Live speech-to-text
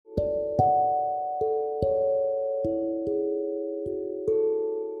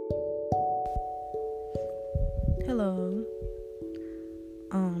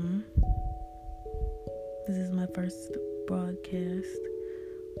first broadcast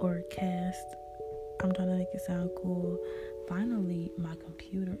or cast. I'm trying to make it sound cool. Finally, my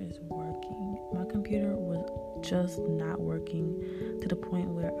computer is working. My computer was just not working to the point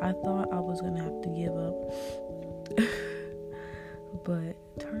where I thought I was going to have to give up. But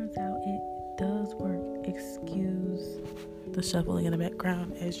turns out it does work. Excuse the shuffling in the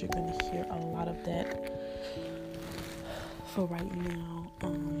background, as you're going to hear a lot of that. For right now,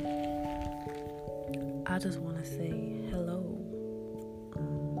 I just want to say hello.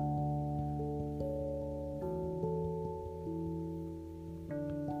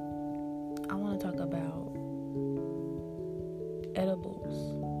 I want to talk about edibles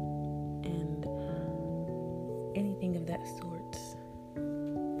and anything of that sort,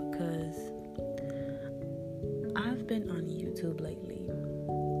 because I've been on YouTube lately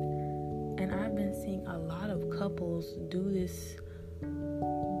and I've been seeing a lot of couples do this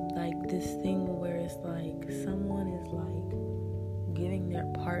thing where it's like someone is like giving their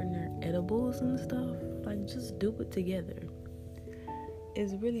partner edibles and stuff, like just do it together.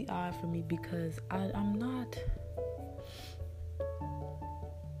 It's really odd for me because I'm not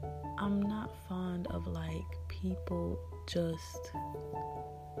fond of like people just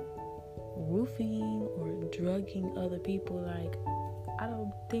roofing or drugging other people. Like, I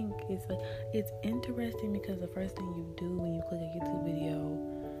don't think it's interesting, because the first thing you do when you click a YouTube video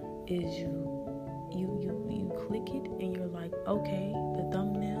is you click it and you're like, okay, the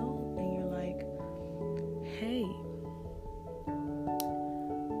thumbnail, and you're like, hey,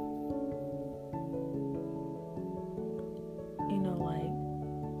 like,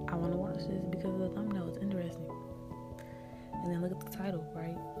 I want to watch this because of the thumbnail, it's interesting. And then look at the title,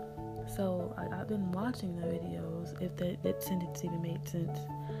 right? So I've been watching the videos, if that sentence even made sense,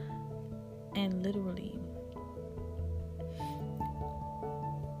 and literally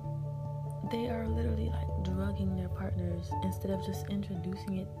they are literally like drugging their partners instead of just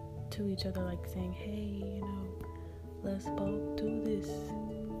introducing it to each other, like saying, hey, let's both do this.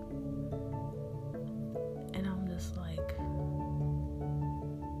 And I'm just like,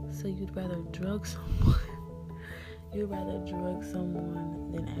 so you'd rather drug someone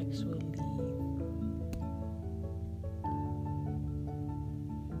than actually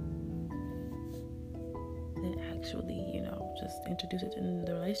just introduce it in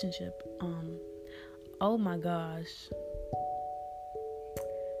the relationship. Oh my gosh.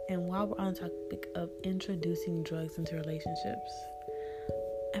 And while we're on the topic of introducing drugs into relationships,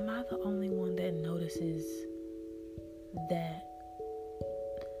 am I the only one that notices that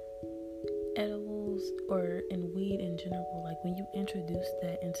edibles or in weed in general, like when you introduce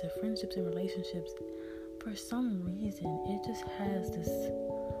that into friendships and relationships, for some reason it just has this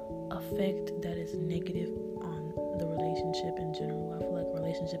effect that is negative on the relationship in general. I feel like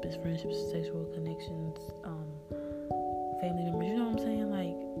relationship is friendships, sexual connections, family members, you know what I'm saying?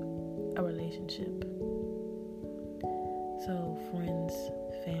 Like a relationship. So friends,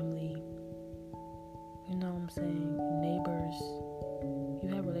 family, you know what I'm saying? Neighbors. You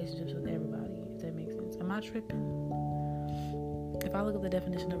have relationships with everybody, if that makes sense. Am I tripping? If I look at the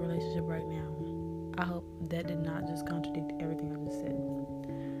definition of relationship right now, I hope that did not just contradict everything I just said.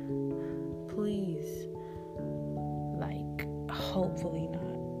 Please, hopefully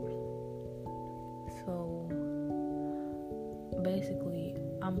not. So, basically,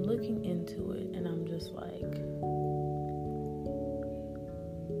 I'm looking into it and I'm just like,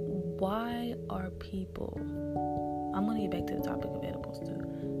 why are people... I'm going to get back to the topic of edibles too.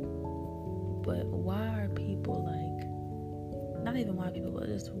 But why are people not even why people, but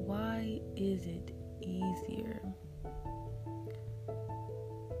just why is it easier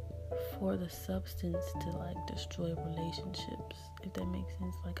for the substance to destroy relationships, if that makes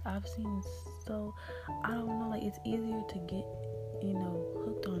sense? I've seen, so I don't know, it's easier to get,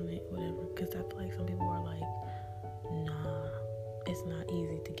 hooked on it, whatever, because I feel like some people are like, nah, it's not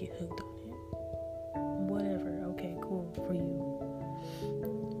easy to get hooked on it. Whatever, okay, cool for you.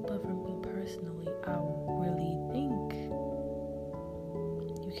 But for me personally, I really think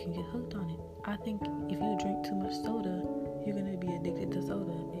you can get hooked on it. I think if you drink too much soda, you're gonna be addicted to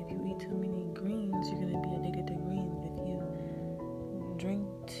soda. If you eat too many greens, you're gonna be addicted to greens.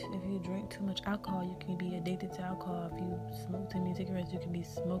 If you drink too much alcohol, you can be addicted to alcohol. If you smoke too many cigarettes, you can be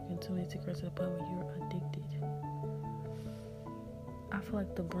smoking too many cigarettes to the point where you're addicted. I feel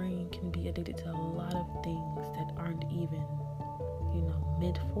like the brain can be addicted to a lot of things that aren't even,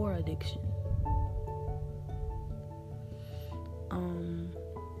 meant for addiction.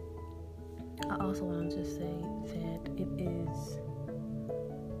 I also want to just say that it is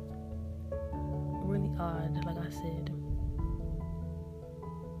really odd, like I said.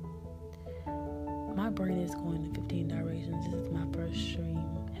 My brain is going in 15 directions. This is my first stream.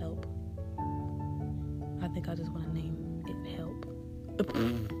 Help. I think I just want to name it Help.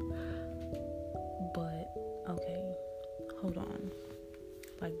 But okay, hold on.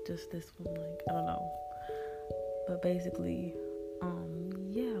 Like just this one, like I don't know. But basically,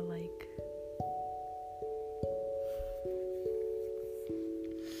 yeah, like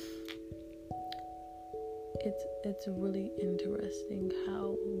it's really interesting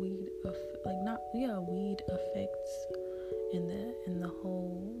how weed affects in the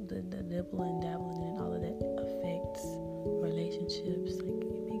whole the dibbling dabbling and all of that affects relationships. Like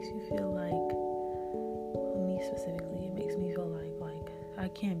it makes you feel like, for me specifically, it makes me feel like I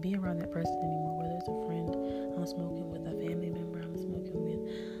can't be around that person anymore. Whether it's a friend I'm smoking with, a family member I'm smoking with,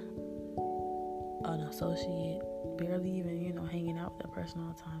 an associate, barely even, hanging out with that person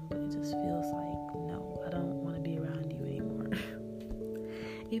all the time, but it just feels like, no, I don't want to be around you anymore.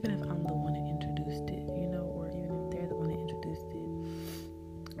 Even if I'm the one that introduced it, or even if they're the one that introduced it.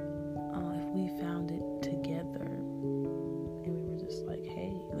 If we found it together and we were just like,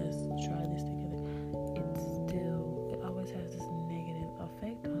 hey, let's try this together, it always has this negative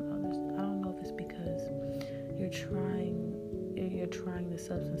effect on others. I don't know if it's because you're trying the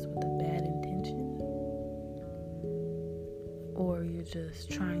substance with a bad intention, or you're just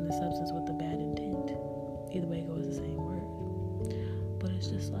trying the substance with a bad intent. Either way, it goes the same word. But it's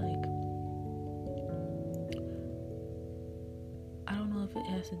just like, I don't know if it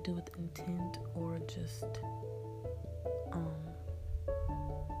has to do with intent or just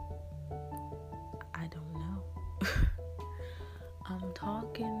I don't know. I'm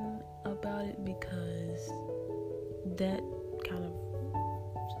talking about it because that kind of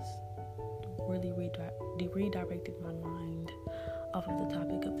just really redirected my mind off of the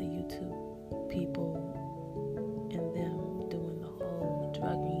topic of the YouTube people and them doing the whole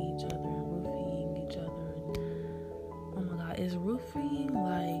drugging each other and roofing each other. And, oh my God, is roofing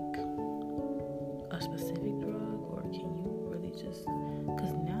like a specific drug, or can you really just,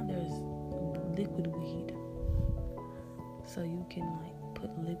 because now there's liquid weed, so you can like put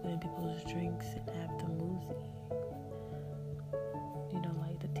liquid in people's drinks and have them woozy,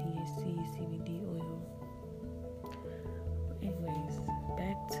 like the THC, CBD oil. But anyways,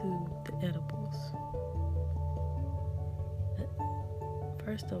 back to the edibles.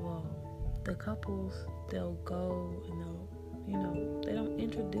 First of all, the couples, they'll go and they don't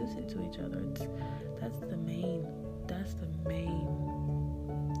introduce it to each other. That's the main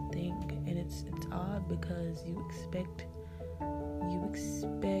thing, and it's odd because you expect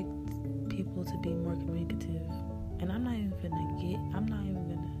people to be more communicative, and I'm not even gonna get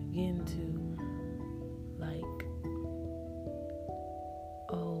into like,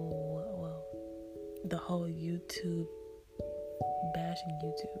 the whole YouTube bashing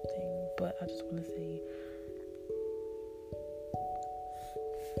YouTube thing, but I just want to say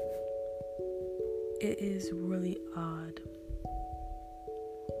it is really odd.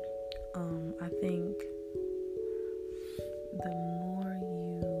 I think the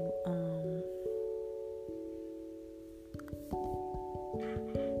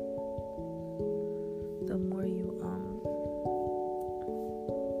more you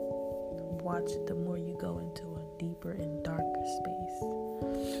watch it, the more you go into a deeper and darker space.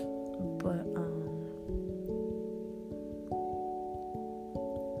 But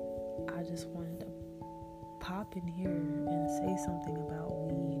I just wanted to pop in here and say something about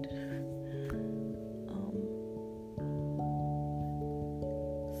weed.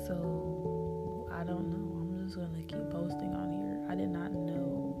 So I don't know. I'm just gonna keep posting on here. I did not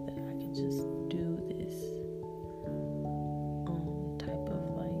know that I could just do this type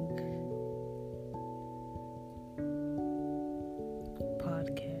of like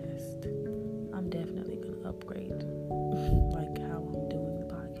podcast. I'm definitely gonna upgrade like how I'm doing the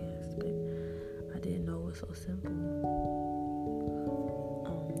podcast, but I didn't know it was so simple.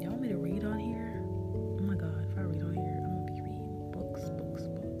 Y'all want me to read on here? Oh my God, if I read on here, I'm gonna be reading books.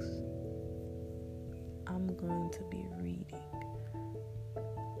 I'm going to be reading.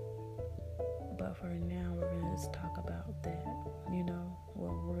 But for now, we're gonna just talk about that,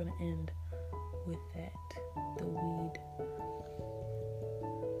 well, we're gonna end with that, the weed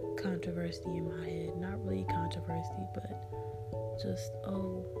controversy in my head. Not really controversy, but just,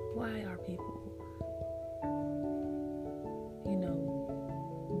 why are people,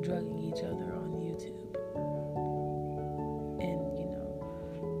 drugging each other on YouTube and,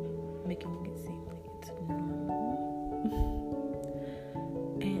 making it seem like it's normal?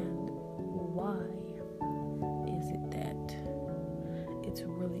 And why is it that it's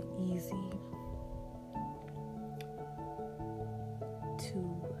really easy to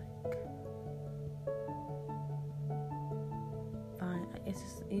like like it's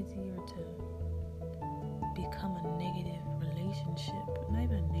just easier to become a negative relationship. Not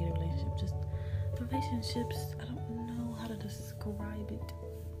even a negative relationship, just relationships. I don't know how to describe it,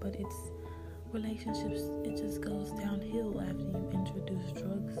 but it's relationships. It just goes downhill after you introduce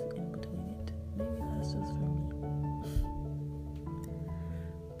drugs in between it. Maybe that's just for me.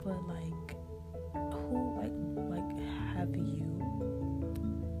 But like, who like have you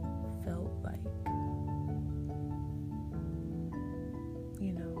felt like,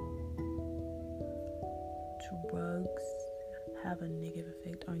 you know, drugs have a negative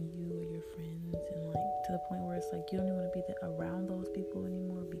effect on you or your friends, and like to the point where it's like you don't even want to be around those people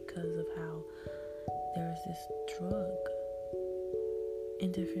anymore because of how there's this drug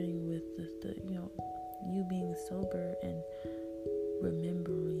interfering with the you being sober and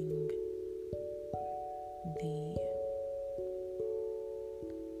remembering the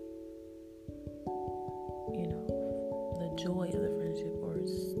the joy of the friendship, or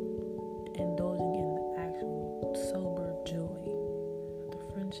indulging in the actual sober joy of the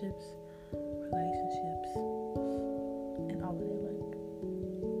friendships, relationships, and all of that. Like,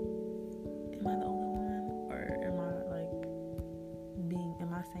 am I the only one, or am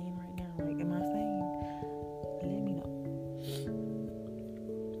I sane right now? Like, am I sane? Let me know.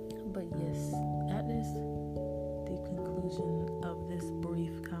 But yes, that is the conclusion of this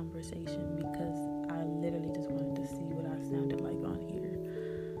brief conversation, because I literally just wanted to see what I sounded like on here.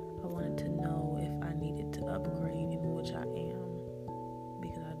 I wanted to know if I needed to upgrade, in which I am,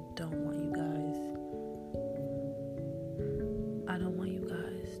 because I don't want you guys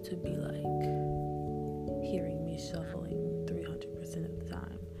to be like hearing me shuffling 300% of the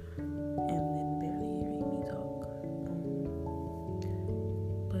time and then barely hearing me talk.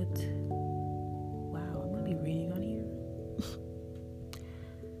 But wow, I'm gonna be reading on here.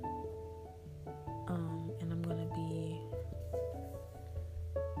 And I'm gonna be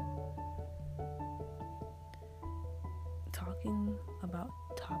talking about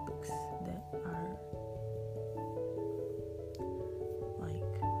topics that are